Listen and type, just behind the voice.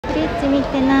見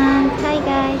てな。海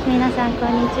外、皆さんこ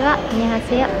んにちは。には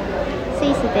せよ。ス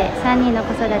イスで3人の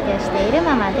子育てをしている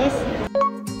ママです。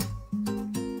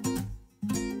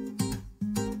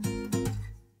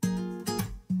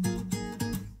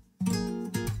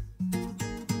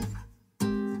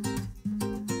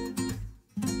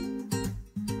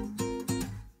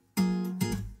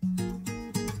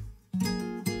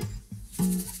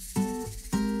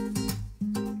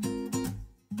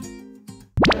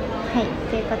はい、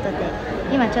ということで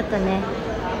今ちょっとね、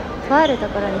とあると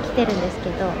ころに来てるんですけ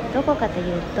ど、どこかと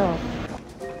いうと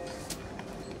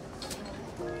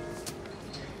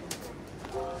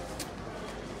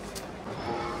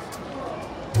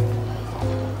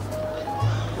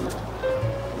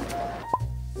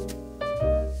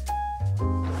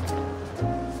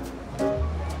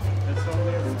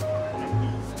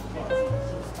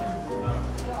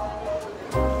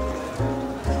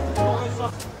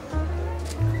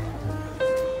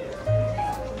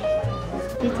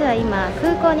実は今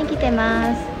空港に来て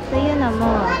ます。というのも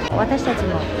私たち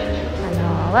も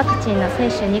ワクチンの接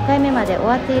種2回目まで終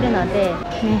わっているので、ね、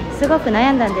すごく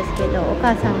悩んだんですけど、お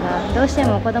母さんがどうして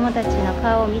も子供たちの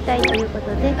顔を見たいというこ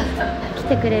とで来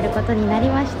てくれることになり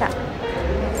ました。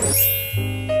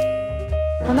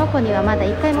この子にはまだ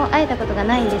1回も会えたことが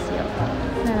ないんですよ。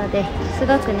なのです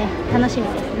ごくね楽しみ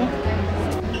ですね。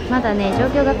まだね状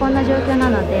況がこんな状況な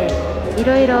のでい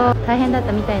ろいろ大変だっ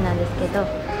たみたいなんですけど、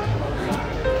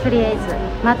とりあえず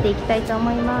待っていきたいと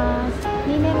思います。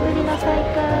2年ぶりの再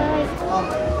会。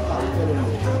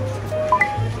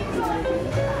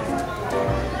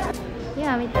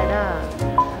今見たら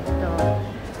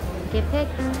ゲペッイ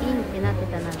ンってなって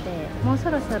たので、もう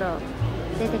そろそろ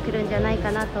出てくるんじゃない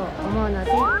かなと思うの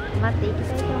で待っていき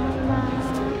たいと思いま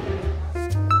す。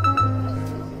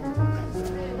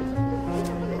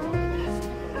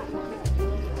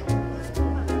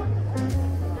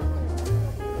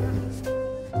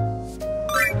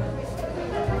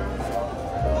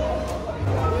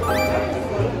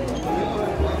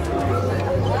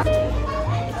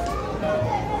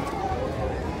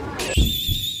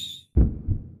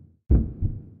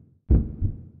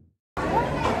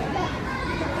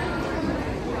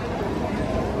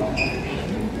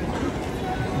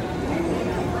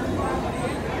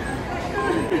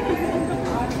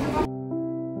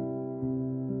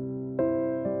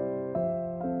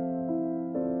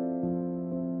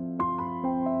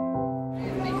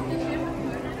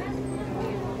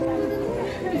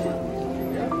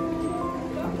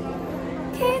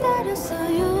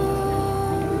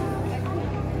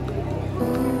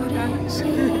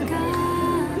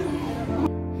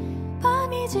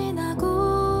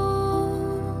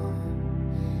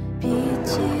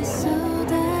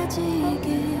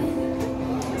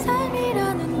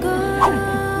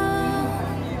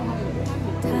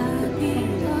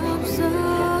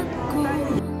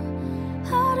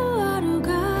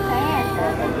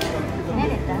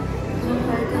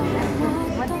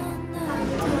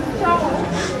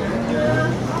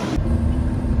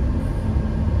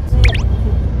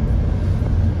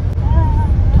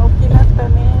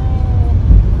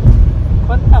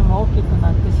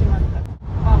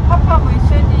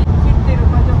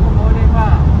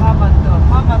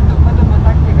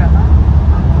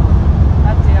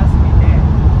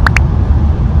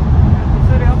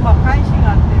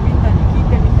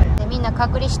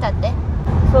隔離したって。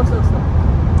そうそうそう、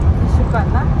1週間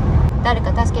な。誰か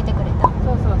助けてくれた。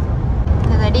そうそうそう。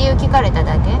ただ理由聞かれた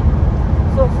だけ。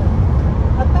そうそう。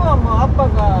あとはもうアッパ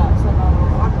がその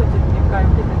悪事って書い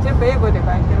てて、全部英語で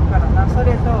書いてるからな。そ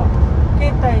れと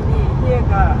携帯に家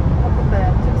が送った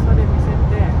やつ、それ見せ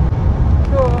て、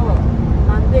今日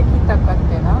なんで来たかっ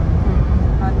てな、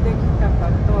なんで来たか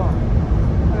と、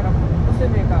だから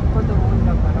娘が子供産ん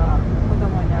だから子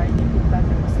供に会いに来たっ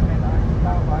て、娘が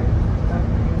会いに来たって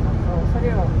いうのと、そ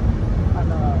れを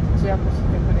通訳し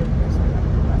てくれて、そういう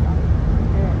のかな。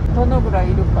でどのぐら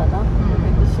いいるかな、1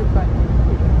週間に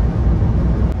いる。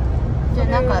じゃあ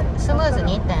なんかスムーズ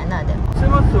にいったんやな。でもス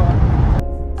ムーズは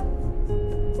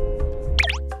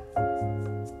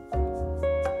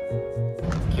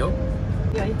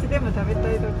いや、いつでも食べた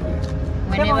い時。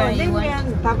でも人間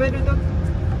食べる時、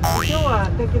今日は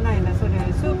できないな。それ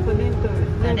スープ冷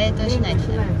凍しない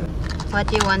とね。What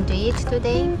do you want to eat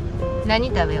today? 何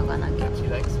食べようかな今日。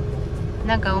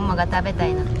なんかマが食べた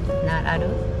いのある？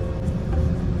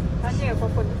何や、こ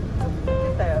こに向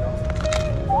けたやろ。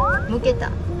向け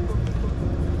た。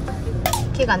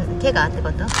毛がって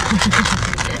こと？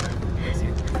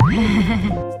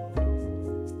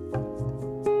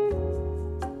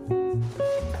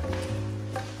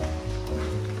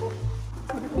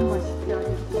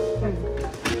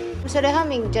そそれハ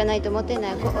ミングじゃないと持てな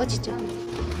い。落ちちゃう。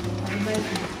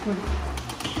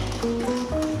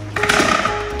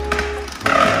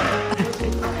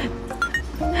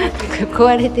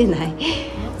壊れてない。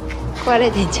壊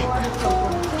れてんじゃん。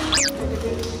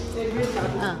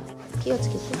あ、気をつ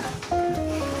けて。で、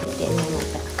ま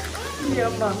た。いや、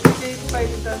まあ、口いっぱい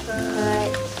ください。は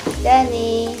い。ダ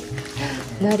ニー。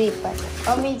海苔いっぱい。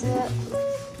お水。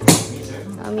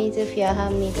お水フィアハ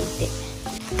ンミリで。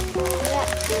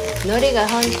海苔が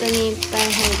本当にいっぱい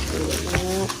入ってるね。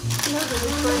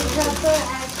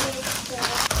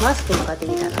マスクも買って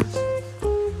きたな。こっ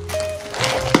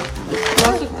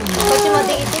ち持って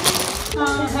きて。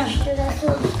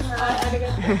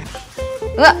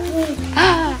うわ、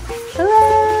うわ、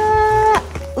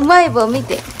うまい棒見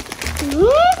て。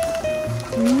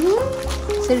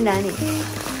それ何？う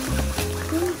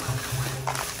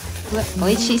わ、美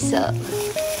味しそう。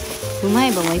うま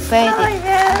い棒もいっぱい入って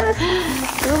る。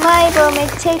うまい棒めっ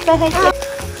ちゃいっぱい入ってる。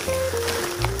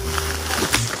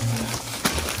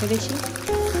嬉しい？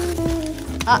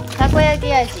あ、たこ焼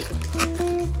き味。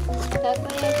たこ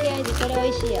焼き味、これ美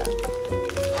味しいよ。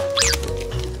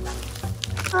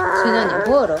それ何？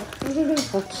ボーロ？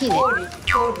大きいね。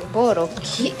ボーロ大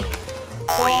きい。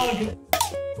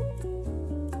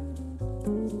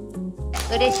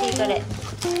嬉しいこれ。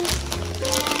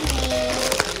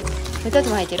2つ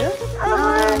も入ってる？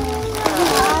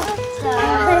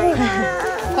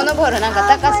このボーロなんか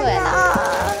高そうやな。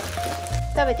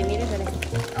食べてみるそれ。う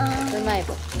まい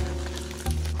棒。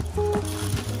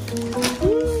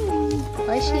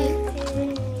美味しい。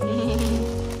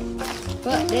う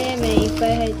わ、冷麺いっぱい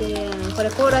入ってるやん。これ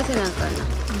凍らせなあかんな。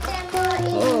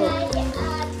おお。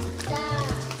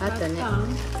あったね。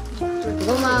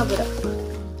ごま油。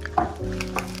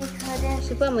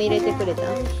スパム入れてくれた？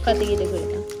買ってきてくれた？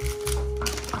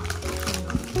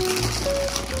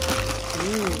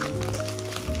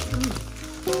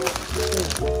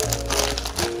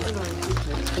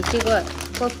いちご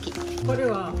ポッキー。これ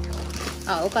は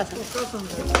あ、お母さん。お母さんが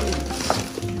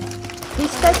ピ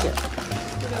スタチオ。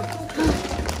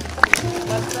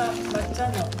抹茶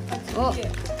の。お、見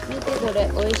てこれ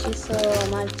美味しそう。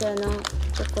抹茶の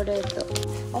チョコレート。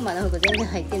おまの服全然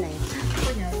入ってない。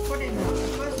これのお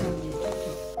母さんに。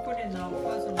これのお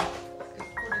母さんに。こ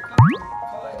れ可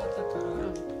愛かったから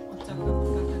お茶がか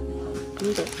けて。見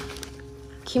て。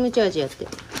キムチ味やって。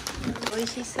美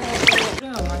味しそう。これ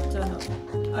は抹茶の。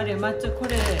あれ抹茶こ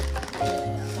れ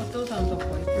お父さんとこ行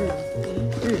って。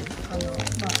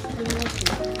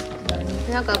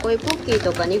なんかこういうポッキー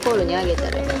とかニコールにあげ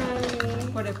たら。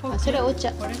これポッキー。それお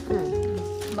茶。これ。抹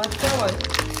茶は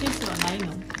スイスはない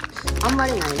の？あんま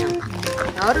りない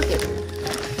な。あるけどね。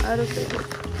あるけど。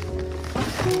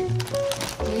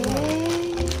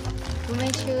梅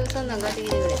酒そんなん買ってき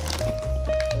てくれた。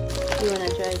You wanna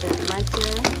try the matcha?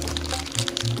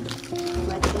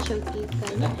 抹茶食器か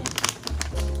な。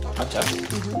抹茶？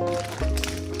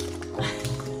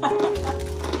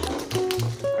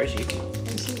美味しい。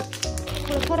こ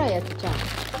れ辛いやつじゃん。こ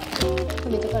れ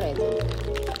めっちゃ辛いやつ。う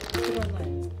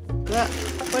わ、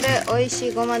これ美味し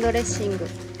いごまドレッシング。こ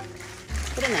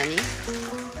れ何？温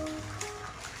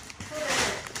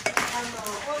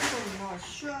泉も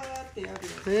シュワーってやる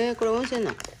よ。これ温泉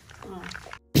なの？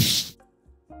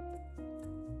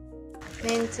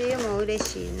めんつゆも嬉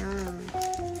しいな。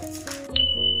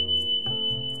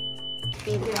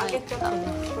ビールあげちゃったね。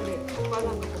これおばあさん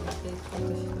のとこ持って行こう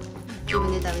とした。自分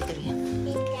で食べてるやん。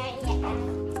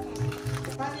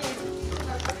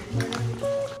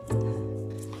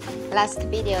Last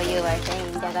video you were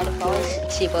saying that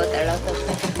she bought a lot of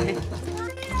them.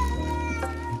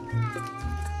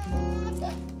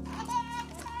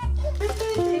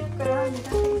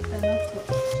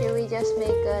 Should we just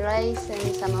make a rice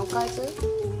and some okazu?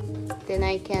 Then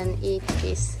I can eat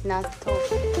this natto.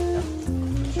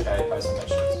 Should I buy some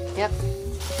vegetables? Yep.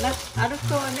 アル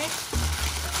コーね。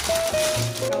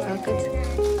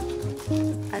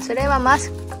あ、それはマ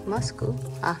スク？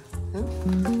あ、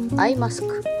アイマス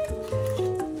ク。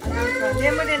なんか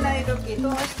眠れない時、ど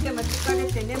うしても疲れ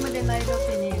て眠れない時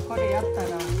にこれやったら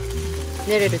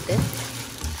寝れるって？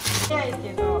早い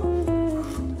けど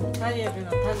ダイエル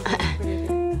の助けてくれる。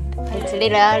It's a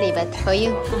little early, but for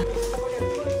you.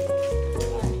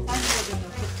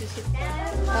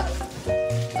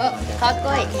 あ、かっこ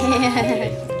いい。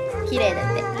綺麗だ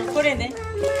って。これね。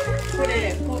こ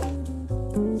れ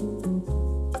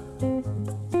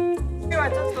は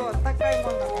ちょっと高いも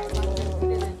んだから。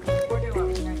これはみ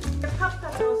んな。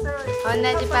同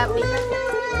じパピ。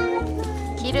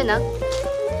切るの？そ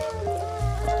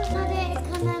れ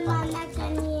この真ん中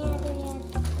にあるや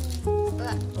つ。うわ、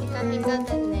ピカピカ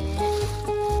だね。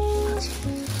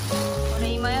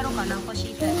かな、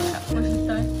星いたいから。星い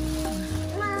たい。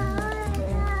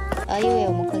あいうえ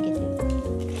おもかけてる。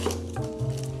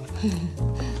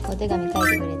お手紙書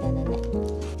いてくれたんだね。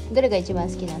どれが一番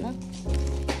好きなの？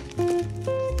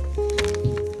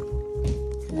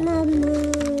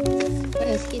こ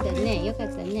れ好きだね。よかっ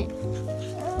たね。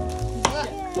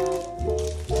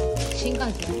新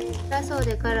幹線。辛そう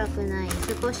で辛くない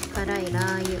少し辛いラ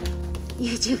ー油。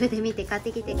YouTube で見て買っ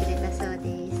てきてくれたそう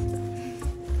です。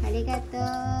ありがとう。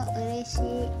嬉しい。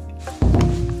いっ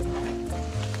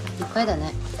ぱいだ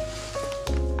ね。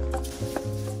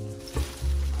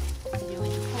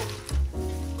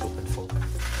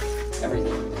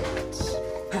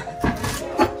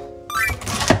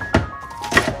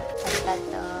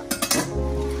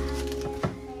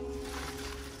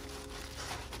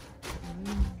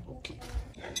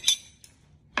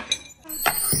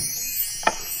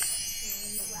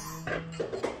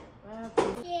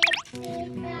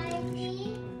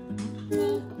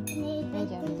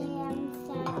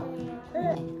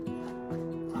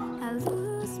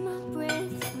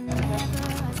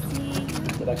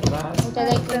いただきます。いた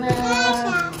だきます。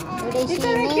嬉しいね。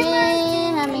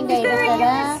ハミがいるから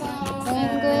天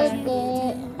狗って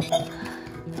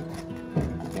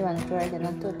今のくらいで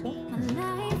納豆とう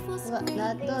わ、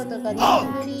納豆とか2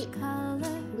年ぶり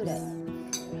ぐらい。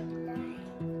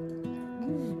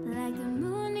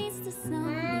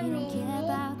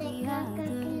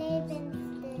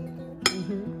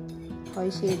美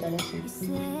味しいドレッシ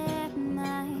ン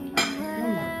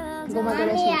グ。ごまド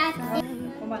レッシング。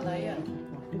ごまないやろ。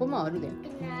ごまあるで。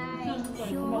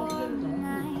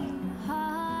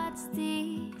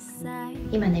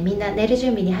今ね、みんな寝る準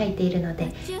備に入っているの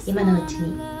で、今のうち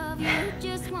に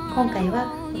今回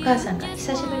はお母さんが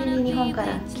久しぶりに日本か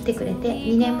ら来てくれて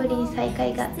2年ぶりに再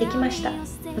会ができました。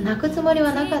泣くつもり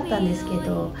はなかったんですけ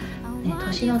ど、ね、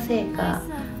年のせいか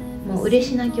もう嬉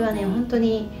し泣きはね、本当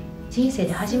に人生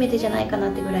で初めてじゃないかな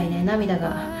ってぐらいね、涙が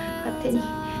勝手に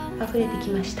溢れてき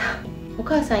ました。お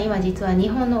母さん今実は日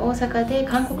本の大阪で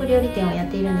韓国料理店をやっ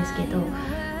ているんですけど、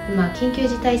今緊急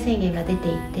事態宣言が出て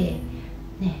いて、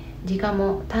ね、時間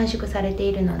も短縮されて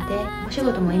いるのでお仕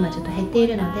事も今ちょっと減ってい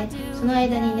るので、その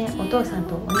間にね、お父さん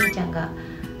とお兄ちゃんが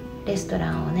レスト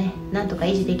ランをねなんとか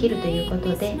維持できるというこ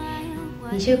とで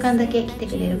2週間だけ来て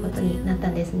くれることになった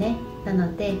んですね。な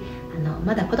ので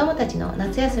まだ子供たちの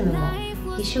夏休みも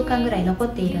1週間ぐらい残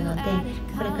っているので、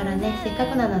これからねせっか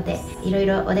くなのでいろい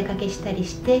ろお出かけしたり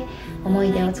して思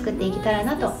い出を作っていけたら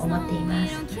なと思っていま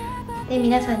す。で、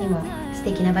皆さんにも素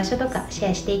敵な場所とかシ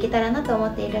ェアしていけたらなと思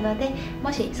っているので、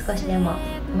もし少しでも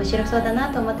面白そうだ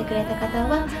なと思ってくれた方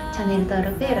はチャンネル登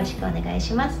録よろしくお願い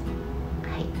します。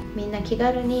はい、みんな気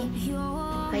軽に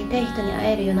会いたい人に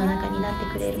会える世の中になっ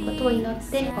てくれることを祈っ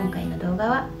て、今回の動画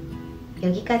は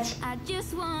ヨギカチ。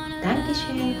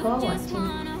Dankeschön for watching.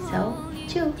 So,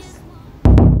 tschüss.